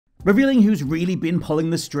Revealing who's really been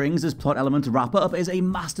pulling the strings as plot element wrap-up is a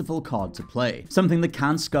masterful card to play, something that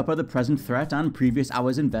can scupper the present threat and previous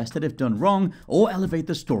hours invested if done wrong, or elevate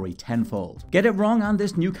the story tenfold. Get it wrong and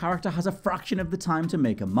this new character has a fraction of the time to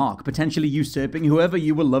make a mark, potentially usurping whoever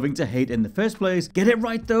you were loving to hate in the first place. Get it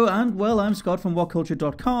right though, and well, I'm Scott from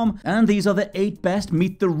WhatCulture.com, and these are the 8 best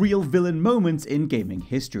meet the real villain moments in gaming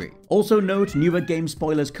history. Also note, newer game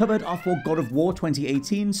spoilers covered are for God of War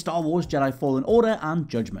 2018, Star Wars Jedi Fallen Order, and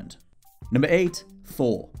Judgment. Number 8,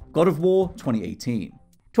 Thor, God of War 2018.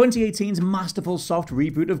 2018's masterful soft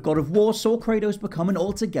reboot of God of War saw Kratos become an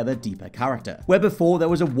altogether deeper character. Where before there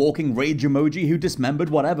was a walking rage emoji who dismembered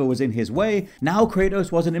whatever was in his way, now Kratos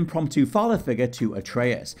was an impromptu father figure to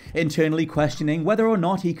Atreus, internally questioning whether or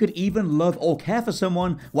not he could even love or care for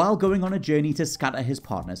someone while going on a journey to scatter his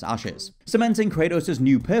partner's ashes. Cementing Kratos'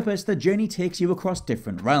 new purpose, the journey takes you across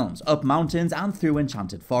different realms, up mountains and through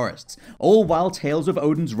enchanted forests, all while tales of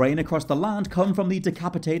Odin's reign across the land come from the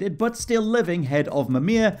decapitated but still living head of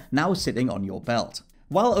Mimir, now sitting on your belt.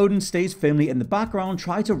 While Odin stays firmly in the background,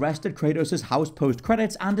 try to rest at Kratos' house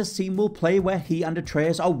post-credits and a scene will play where he and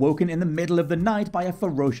Atreus are woken in the middle of the night by a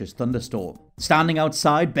ferocious thunderstorm. Standing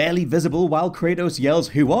outside, barely visible while Kratos yells,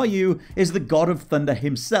 "Who are you?" is the god of thunder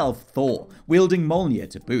himself, Thor, wielding Mjolnir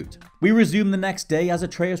to boot. We resume the next day as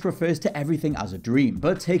Atreus refers to everything as a dream,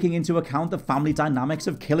 but taking into account the family dynamics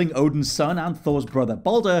of killing Odin's son and Thor's brother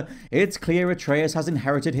Balder, it's clear Atreus has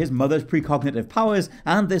inherited his mother's precognitive powers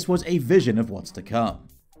and this was a vision of what's to come.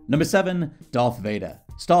 Number 7, Darth Vader,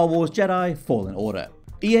 Star Wars Jedi Fallen Order.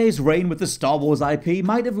 EA's reign with the Star Wars IP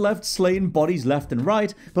might have left slain bodies left and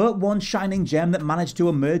right, but one shining gem that managed to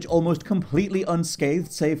emerge almost completely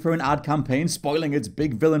unscathed save for an ad campaign spoiling its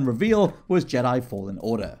big villain reveal was Jedi Fallen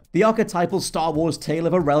Order. The archetypal Star Wars tale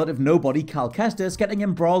of a relative nobody, Cal Kestis, getting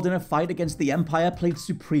embroiled in a fight against the Empire played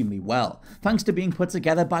supremely well, thanks to being put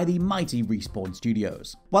together by the mighty Respawn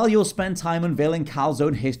Studios. While you'll spend time unveiling Cal's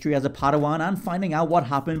own history as a Padawan and finding out what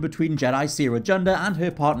happened between Jedi Cere Junda and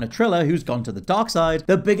her partner Trilla, who's gone to the dark side,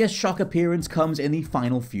 the biggest shock appearance comes in the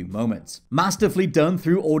final few moments. Masterfully done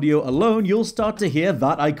through audio alone, you'll start to hear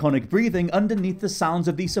that iconic breathing underneath the sounds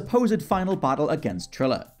of the supposed final battle against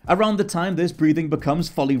Trilla. Around the time this breathing becomes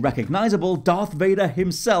fully recognizable, Darth Vader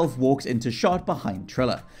himself walks into shot behind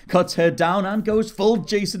Trilla, cuts her down and goes full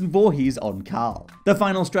Jason Voorhees on Cal. The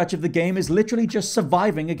final stretch of the game is literally just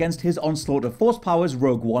surviving against his onslaught of force powers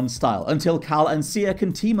Rogue One style until Cal and Cere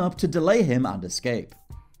can team up to delay him and escape.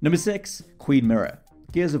 Number 6, Queen Myrrah,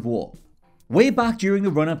 Gears of War. Way back during the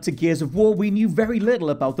run-up to Gears of War, we knew very little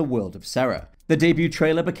about the world of Serra. The debut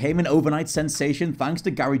trailer became an overnight sensation thanks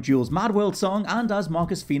to Gary Jules' Mad World song, and as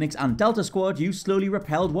Marcus Phoenix and Delta Squad, you slowly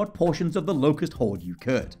repelled what portions of the Locust Horde you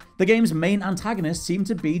could. The game's main antagonist seemed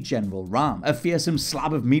to be General Ram, a fearsome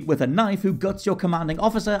slab of meat with a knife who guts your commanding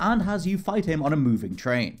officer and has you fight him on a moving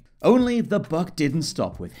train. Only the buck didn't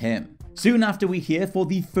stop with him. Soon after we hear for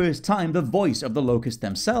the first time the voice of the Locust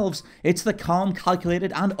themselves, it's the calm,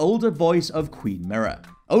 calculated, and older voice of Queen Myrrah.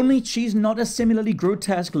 Only she's not a similarly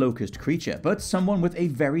grotesque Locust creature, but someone with a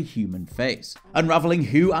very human face. Unraveling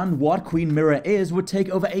who and what Queen Myrrah is would take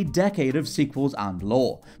over a decade of sequels and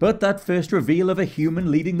lore, but that first reveal of a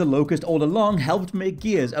human leading the Locust all along helped make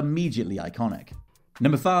Gears immediately iconic.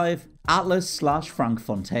 Number 5, Atlas/Frank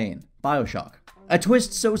Fontaine, Bioshock. A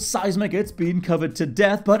twist so seismic it's been covered to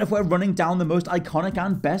death, but if we're running down the most iconic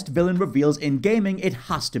and best villain reveals in gaming, it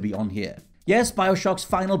has to be on here. Yes, Bioshock's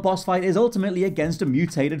final boss fight is ultimately against a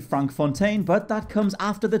mutated Frank Fontaine, but that comes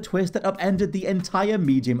after the twist that upended the entire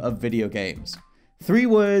medium of video games. 3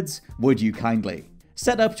 words, would you kindly?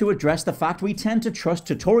 Set up to address the fact we tend to trust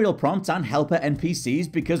tutorial prompts and helper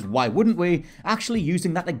NPCs because why wouldn't we? Actually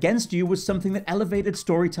using that against you was something that elevated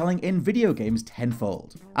storytelling in video games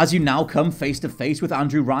tenfold. As you now come face to face with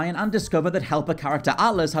Andrew Ryan and discover that helper character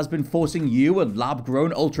Atlas has been forcing you, a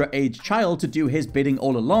lab-grown ultra-aged child, to do his bidding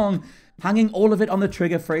all along, hanging all of it on the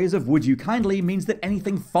trigger phrase of would you kindly means that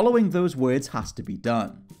anything following those words has to be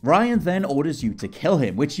done. Ryan then orders you to kill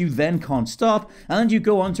him, which you then can't stop, and you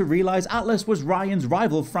go on to realize Atlas was Ryan's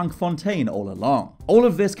rival Frank Fontaine all along. All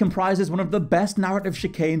of this comprises one of the best narrative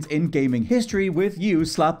chicanes in gaming history, with you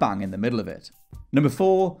slap bang in the middle of it. Number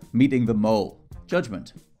 4, Meeting the Mole,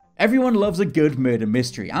 Judgment. Everyone loves a good murder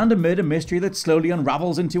mystery, and a murder mystery that slowly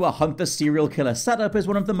unravels into a hunt the serial killer setup is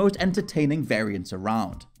one of the most entertaining variants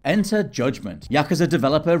around. Enter Judgment, Yakuza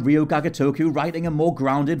developer Ryo Gagatoku writing a more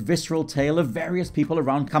grounded, visceral tale of various people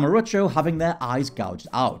around Kamurocho having their eyes gouged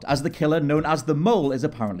out, as the killer known as the Mole is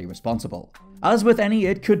apparently responsible. As with any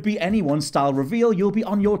it could be anyone style reveal, you'll be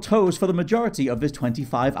on your toes for the majority of this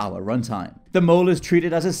 25-hour runtime. The mole is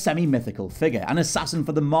treated as a semi-mythical figure, an assassin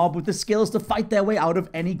for the mob with the skills to fight their way out of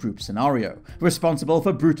any group scenario, responsible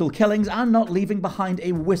for brutal killings and not leaving behind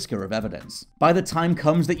a whisker of evidence. By the time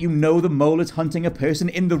comes that you know the mole is hunting a person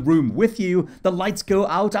in the room with you, the lights go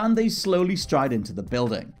out and they slowly stride into the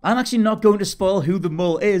building. I'm actually not going to spoil who the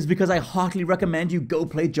mole is because I heartily recommend you go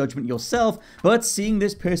play Judgment yourself, but seeing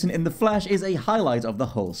this person in the flesh is a highlight of the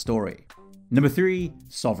whole story. Number 3.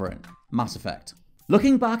 Sovereign. Mass Effect.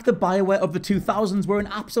 Looking back, the BioWare of the 2000s were an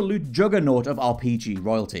absolute juggernaut of RPG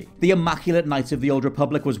royalty. The Immaculate Knights of the Old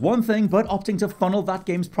Republic was one thing, but opting to funnel that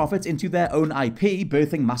game's profits into their own IP,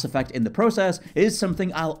 birthing Mass Effect in the process, is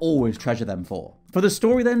something I'll always treasure them for. For the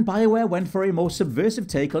story then, BioWare went for a more subversive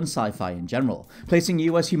take on sci-fi in general, placing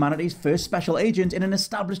you as humanity's first special agent in an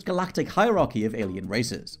established galactic hierarchy of alien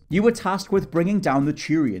races. You were tasked with bringing down the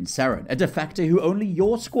Turian Seren, a defector who only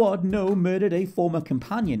your squad know murdered a former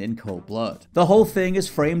companion in cold blood. The whole thing is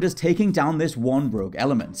framed as taking down this one rogue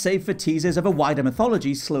element, save for teasers of a wider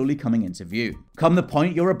mythology slowly coming into view. Come the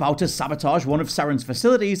point you're about to sabotage one of Seren's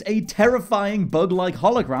facilities, a terrifying bug-like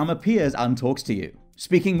hologram appears and talks to you.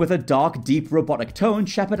 Speaking with a dark, deep robotic tone,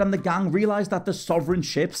 Shepard and the gang realize that the sovereign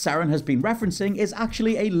ship Seren has been referencing is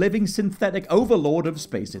actually a living synthetic overlord of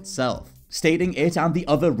space itself. Stating it and the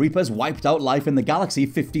other Reapers wiped out life in the galaxy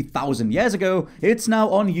 50,000 years ago, it's now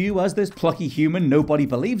on you as this plucky human nobody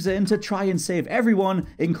believes in to try and save everyone,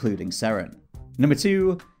 including Seren. Number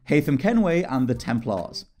 2. Haytham Kenway and the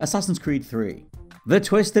Templars. Assassin's Creed 3. The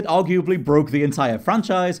twist that arguably broke the entire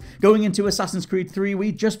franchise. Going into Assassin's Creed 3,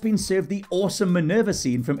 we'd just been served the awesome Minerva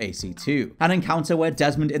scene from AC2, an encounter where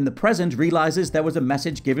Desmond in the present realizes there was a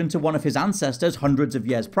message given to one of his ancestors hundreds of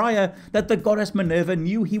years prior that the goddess Minerva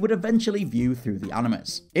knew he would eventually view through the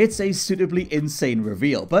Animus. It's a suitably insane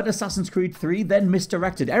reveal, but Assassin's Creed 3 then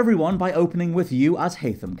misdirected everyone by opening with you as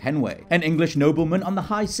Haytham Kenway, an English nobleman on the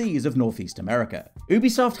high seas of Northeast America.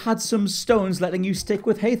 Ubisoft had some stones letting you stick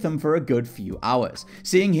with Haytham for a good few hours,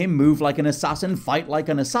 seeing him move like an assassin, fight like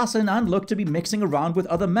an assassin, and look to be mixing around with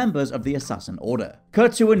other members of the Assassin Order.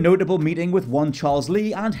 Cut to a notable meeting with one Charles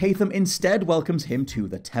Lee, and Haytham instead welcomes him to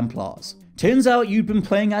the Templars. Turns out you'd been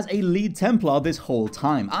playing as a lead Templar this whole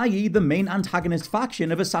time, i.e. the main antagonist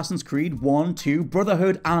faction of Assassin's Creed 1, 2,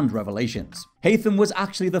 Brotherhood, and Revelations. Haytham was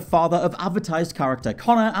actually the father of advertised character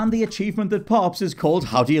Connor, and the achievement that pops is called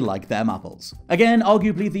How Do You Like Them Apples? Again,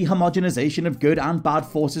 arguably the homogenization of good and bad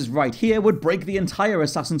forces right here would break the entire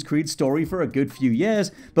Assassin's Creed story for a good few years,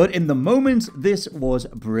 but in the moment, this was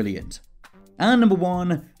brilliant. And number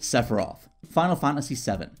 1, Sephiroth. Final Fantasy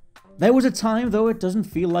VII. There was a time, though it doesn't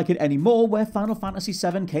feel like it anymore, where Final Fantasy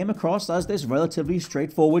VII came across as this relatively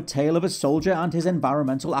straightforward tale of a soldier and his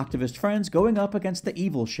environmental activist friends going up against the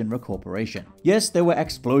evil Shinra Corporation. Yes, there were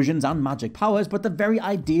explosions and magic powers, but the very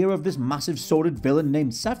idea of this massive sordid villain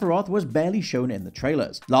named Sephiroth was barely shown in the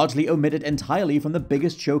trailers, largely omitted entirely from the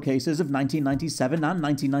biggest showcases of 1997 and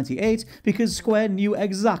 1998 because Square knew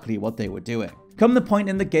exactly what they were doing. Come the point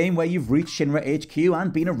in the game where you've reached Shinra HQ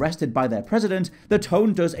and been arrested by their president, the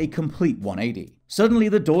tone does a complete 180. Suddenly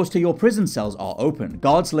the doors to your prison cells are open,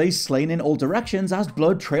 guards lay slain in all directions as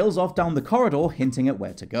blood trails off down the corridor hinting at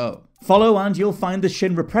where to go. Follow and you'll find the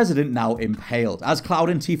Shinra president now impaled, as Cloud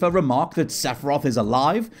and Tifa remark that Sephiroth is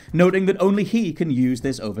alive, noting that only he can use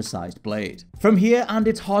this oversized blade. From here, and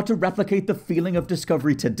it's hard to replicate the feeling of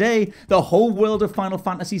discovery today, the whole world of Final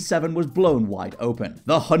Fantasy VII was blown wide open.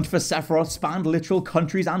 The hunt for Sephiroth spanned literal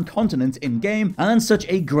countries and continents in-game, and such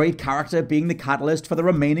a great character being the catalyst for the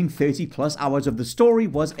remaining 30 plus hours of the story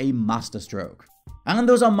was a masterstroke. And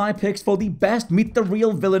those are my picks for the best meet the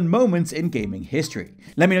real villain moments in gaming history.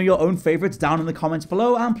 Let me know your own favorites down in the comments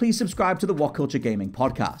below, and please subscribe to the WhatCulture Gaming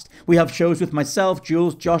Podcast. We have shows with myself,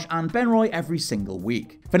 Jules, Josh, and Benroy every single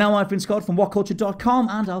week. For now, I've been Scott from WhatCulture.com,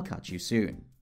 and I'll catch you soon.